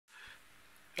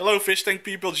Hello fish tank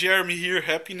people, Jeremy here.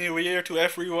 Happy New Year to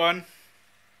everyone.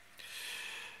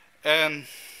 And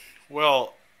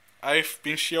well, I've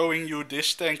been showing you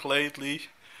this tank lately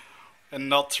and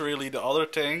not really the other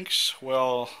tanks.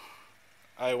 Well,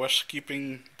 I was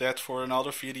keeping that for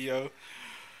another video.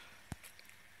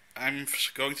 I'm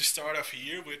going to start off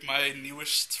here with my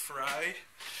newest fry.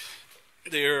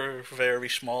 They're very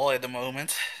small at the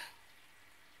moment.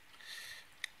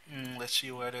 Let's see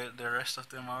where the rest of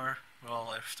them are.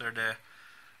 Well, after the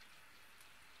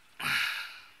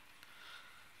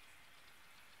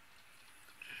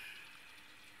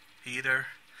heater,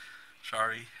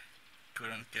 sorry,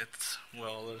 couldn't get,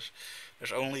 well,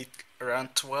 there's only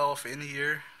around 12 in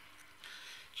here.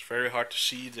 It's very hard to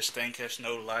see, this tank has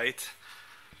no light.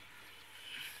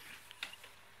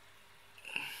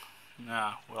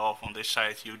 Nah, well, on this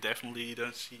side you definitely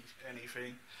don't see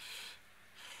anything.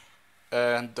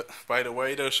 And by the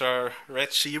way, those are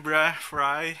red zebra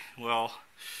fry. Well,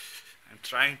 I'm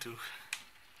trying to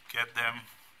get them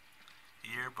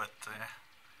here, but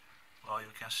well, you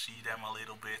can see them a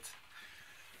little bit.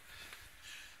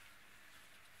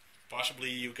 Possibly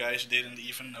you guys didn't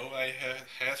even know I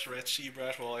had red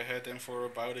zebras. Well, I had them for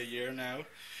about a year now.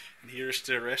 And here's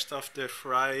the rest of the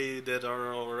fry that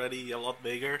are already a lot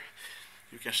bigger.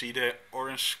 You can see the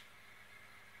orange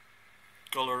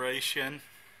coloration.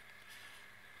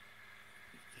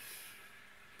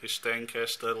 This tank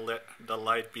has the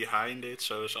light behind it,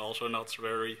 so it's also not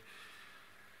very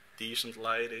decent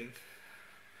lighting.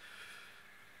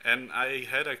 And I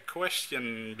had a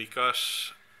question,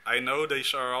 because I know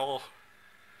these are all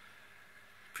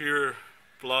pure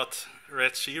blood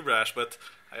red zebras, but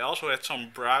I also had some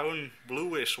brown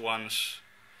bluish ones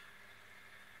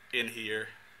in here,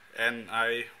 and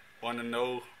I want to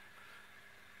know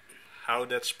how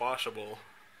that's possible.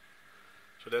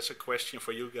 So that's a question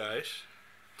for you guys.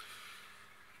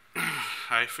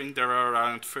 I think there are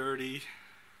around 30,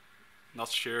 not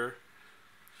sure.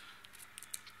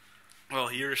 Well,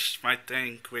 here's my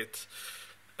tank with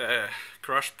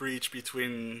crossbreeds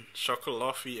between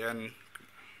Sokolovy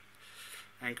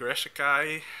and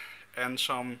Gressikai, and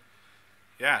some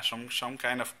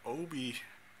kind of Obi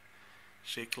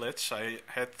cichlids. I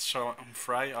had some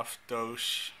fry of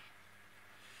those,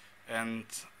 and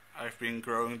I've been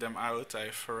growing them out. I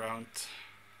have around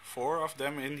 4 of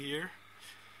them in here.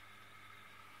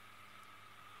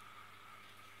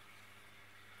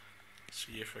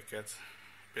 See if I get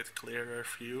a bit clearer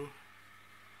view.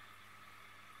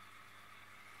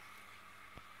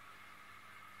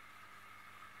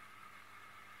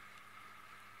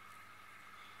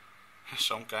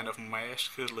 Some kind of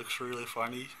mask, it looks really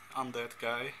funny on that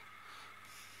guy.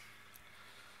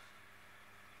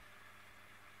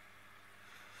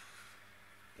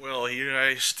 Well, here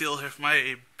I still have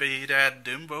my beta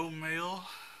Dumbo male.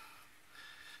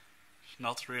 It's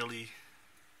not really,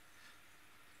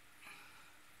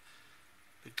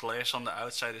 the glass on the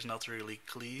outside is not really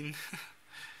clean.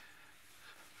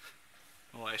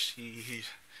 Well, I see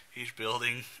he's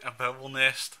building a bubble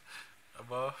nest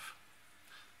above.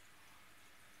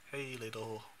 Hey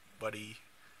little buddy,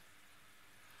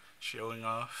 showing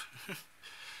off.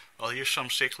 Well, here's some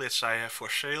cichlids I have for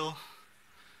sale.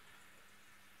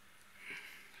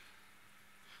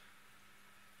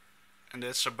 And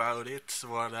that's about it,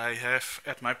 what I have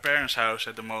at my parents' house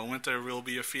at the moment. There will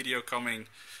be a video coming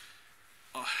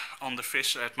on the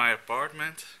fish at my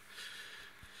apartment.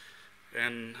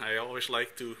 And I always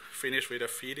like to finish with a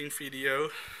feeding video.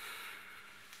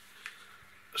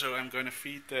 So I'm gonna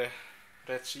feed the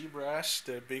red zebras,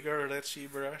 the bigger red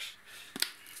zebras.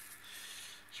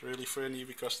 It's really funny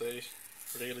because they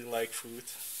really like food.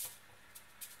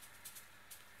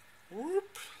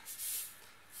 Whoop!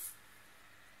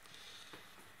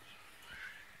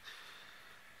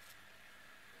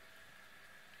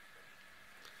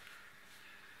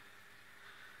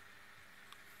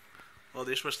 Well,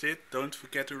 this was it. Don't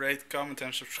forget to rate, comment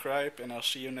and subscribe, and I'll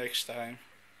see you next time.